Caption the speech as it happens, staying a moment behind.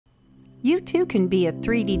You too can be a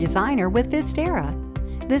 3D designer with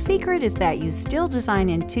VizTerra. The secret is that you still design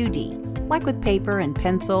in 2D, like with paper and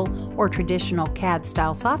pencil or traditional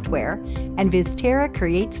CAD-style software, and VizTerra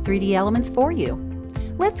creates 3D elements for you.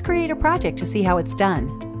 Let's create a project to see how it's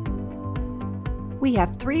done. We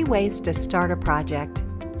have 3 ways to start a project.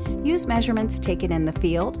 Use measurements taken in the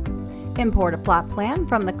field, import a plot plan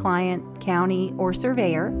from the client, county, or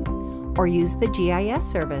surveyor, or use the GIS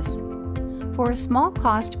service. For a small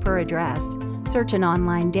cost per address, search an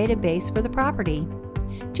online database for the property.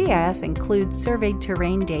 GIS includes surveyed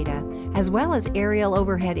terrain data, as well as aerial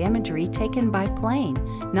overhead imagery taken by plane,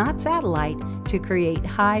 not satellite, to create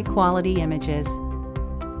high-quality images.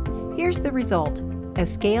 Here's the result: a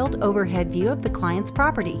scaled overhead view of the client's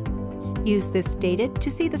property. Use this data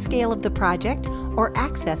to see the scale of the project or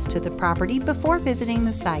access to the property before visiting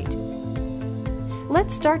the site.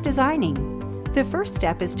 Let's start designing. The first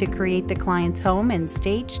step is to create the client's home in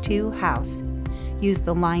Stage 2 house. Use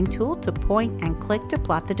the line tool to point and click to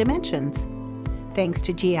plot the dimensions. Thanks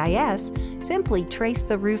to GIS, simply trace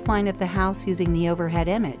the roofline of the house using the overhead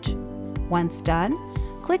image. Once done,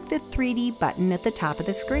 click the 3D button at the top of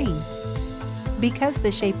the screen. Because the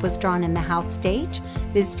shape was drawn in the house stage,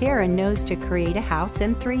 VizTerra knows to create a house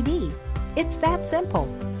in 3D. It's that simple.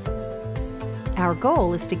 Our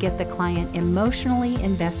goal is to get the client emotionally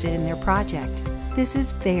invested in their project. This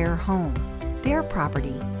is their home, their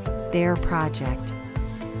property, their project.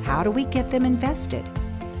 How do we get them invested?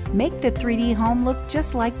 Make the 3D home look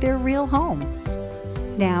just like their real home.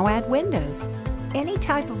 Now add windows. Any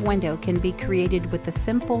type of window can be created with the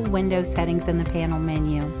simple window settings in the panel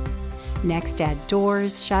menu. Next, add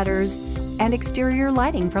doors, shutters, and exterior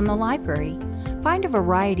lighting from the library. Find a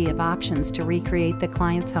variety of options to recreate the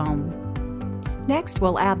client's home. Next,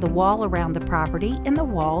 we'll add the wall around the property in the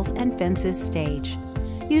Walls and Fences stage.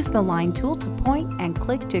 Use the line tool to point and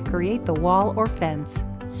click to create the wall or fence.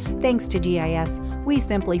 Thanks to GIS, we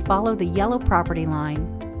simply follow the yellow property line.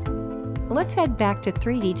 Let's head back to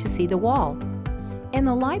 3D to see the wall. In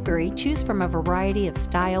the library, choose from a variety of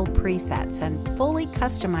style presets and fully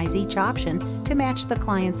customize each option to match the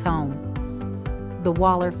client's home. The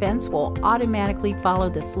wall or fence will automatically follow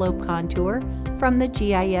the slope contour from the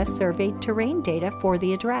GIS surveyed terrain data for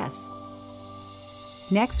the address.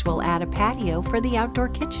 Next, we'll add a patio for the outdoor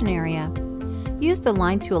kitchen area. Use the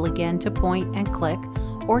line tool again to point and click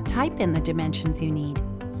or type in the dimensions you need.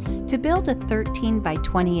 To build a 13 by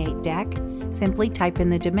 28 deck, simply type in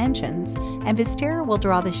the dimensions and VizTerra will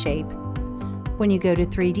draw the shape. When you go to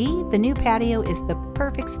 3D, the new patio is the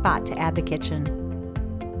perfect spot to add the kitchen.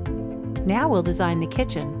 Now we'll design the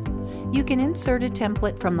kitchen. You can insert a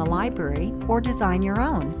template from the library or design your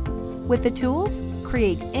own. With the tools,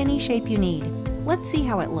 create any shape you need. Let's see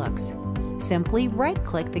how it looks. Simply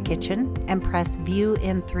right-click the kitchen and press View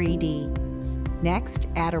in 3D. Next,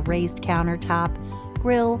 add a raised countertop,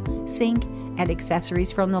 grill, sink, and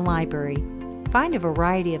accessories from the library. Find a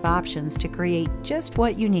variety of options to create just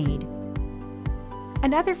what you need.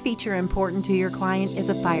 Another feature important to your client is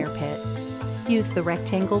a fire pit. Use the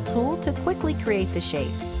rectangle tool to quickly create the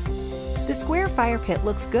shape. The square fire pit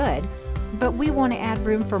looks good, but we want to add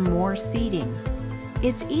room for more seating.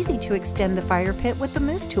 It's easy to extend the fire pit with the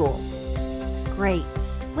Move tool. Great!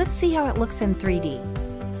 Let's see how it looks in 3D.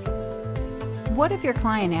 What if your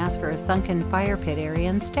client asks for a sunken fire pit area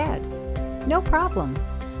instead? No problem.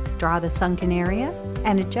 Draw the sunken area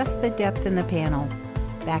and adjust the depth in the panel.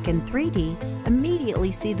 Back in 3D,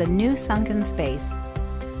 immediately see the new sunken space.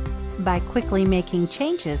 By quickly making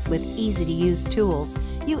changes with easy-to-use tools,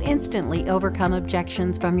 you instantly overcome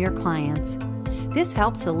objections from your clients. This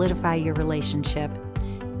helps solidify your relationship.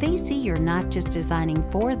 They see you're not just designing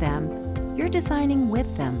for them, you're designing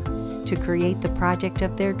with them to create the project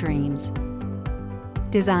of their dreams.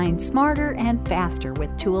 Design smarter and faster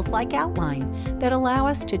with tools like Outline that allow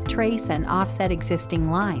us to trace and offset existing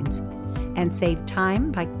lines, and save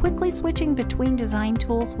time by quickly switching between design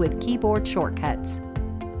tools with keyboard shortcuts.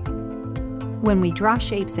 When we draw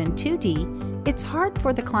shapes in 2D, it's hard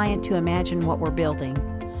for the client to imagine what we're building.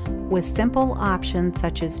 With simple options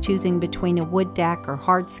such as choosing between a wood deck or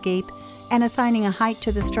hardscape and assigning a height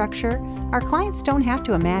to the structure, our clients don't have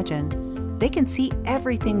to imagine. They can see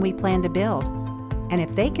everything we plan to build. And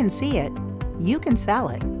if they can see it, you can sell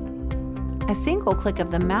it. A single click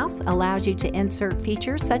of the mouse allows you to insert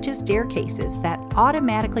features such as staircases that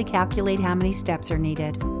automatically calculate how many steps are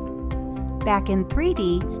needed. Back in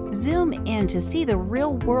 3D, zoom in to see the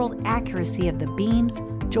real-world accuracy of the beams,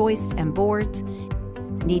 joists, and boards.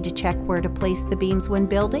 Need to check where to place the beams when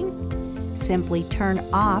building? Simply turn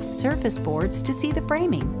off surface boards to see the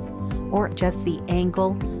framing, or adjust the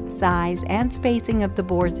angle, size, and spacing of the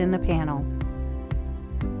boards in the panel.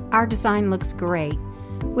 Our design looks great.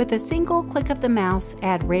 With a single click of the mouse,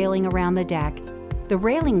 add railing around the deck. The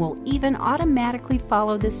railing will even automatically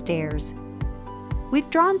follow the stairs. We've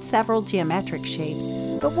drawn several geometric shapes,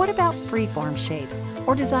 but what about freeform shapes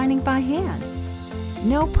or designing by hand?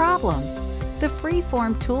 No problem. The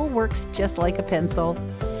freeform tool works just like a pencil.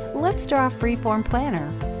 Let's draw a freeform planner.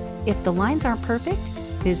 If the lines aren't perfect,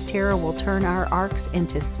 VizTerra will turn our arcs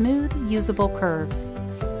into smooth, usable curves.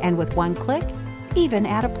 And with one click, even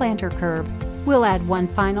add a planter curve. We'll add one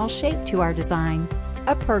final shape to our design,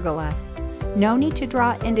 a pergola. No need to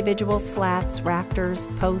draw individual slats, rafters,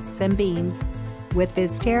 posts, and beams. With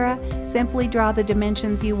VizTerra, simply draw the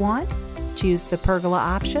dimensions you want, choose the pergola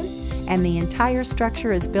option, and the entire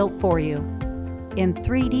structure is built for you. In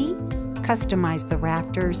 3D, customize the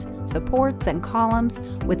rafters, supports, and columns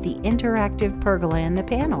with the interactive pergola in the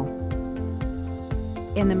panel.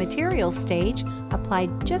 In the materials stage, apply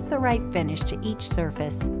just the right finish to each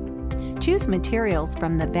surface. Choose materials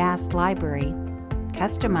from the vast library.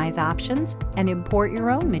 Customize options and import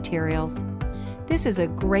your own materials. This is a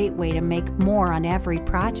great way to make more on every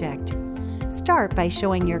project. Start by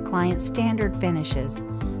showing your client standard finishes,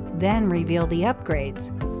 then reveal the upgrades: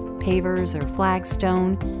 pavers or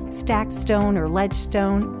flagstone, stacked stone or ledge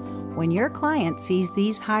stone. When your client sees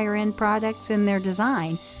these higher-end products in their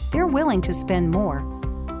design, they're willing to spend more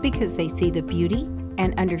because they see the beauty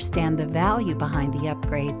and understand the value behind the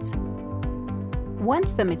upgrades.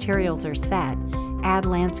 Once the materials are set, add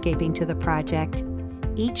landscaping to the project.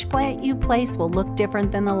 Each plant you place will look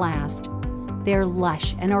different than the last. They're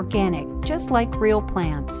lush and organic, just like real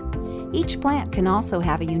plants. Each plant can also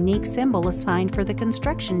have a unique symbol assigned for the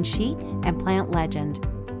construction sheet and plant legend.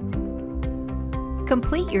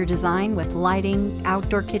 Complete your design with lighting,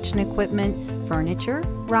 outdoor kitchen equipment, furniture,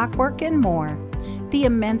 rockwork, and more. The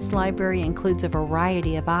immense library includes a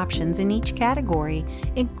variety of options in each category,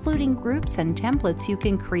 including groups and templates you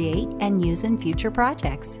can create and use in future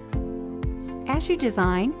projects. As you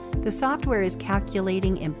design, the software is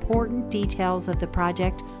calculating important details of the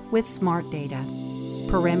project with smart data: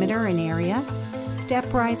 perimeter and area,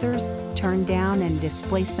 step risers, turn down and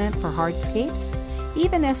displacement for hardscapes,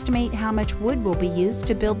 even estimate how much wood will be used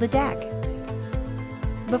to build the deck.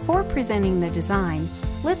 Before presenting the design,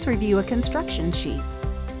 let's review a construction sheet.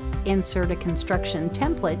 Insert a construction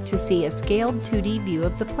template to see a scaled 2D view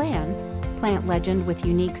of the plan, plant legend with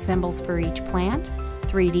unique symbols for each plant,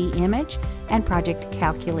 3D image, and project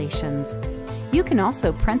calculations. You can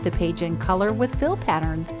also print the page in color with fill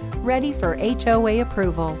patterns, ready for HOA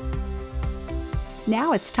approval.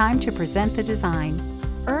 Now it's time to present the design.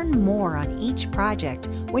 Earn more on each project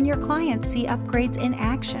when your clients see upgrades in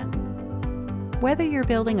action. Whether you're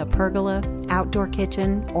building a pergola, outdoor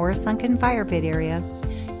kitchen, or a sunken fire pit area,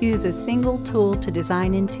 use a single tool to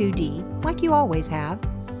design in 2D like you always have,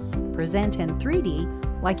 present in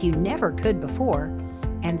 3D like you never could before,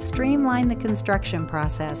 and streamline the construction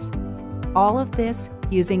process. All of this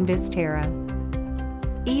using VizTerra.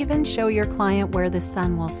 Even show your client where the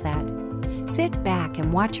sun will set. Sit back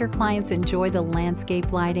and watch your clients enjoy the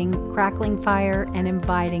landscape lighting, crackling fire, and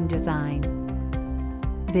inviting design.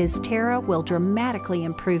 VizTerra will dramatically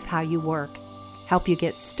improve how you work, help you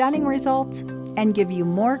get stunning results, and give you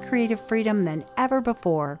more creative freedom than ever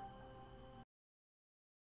before.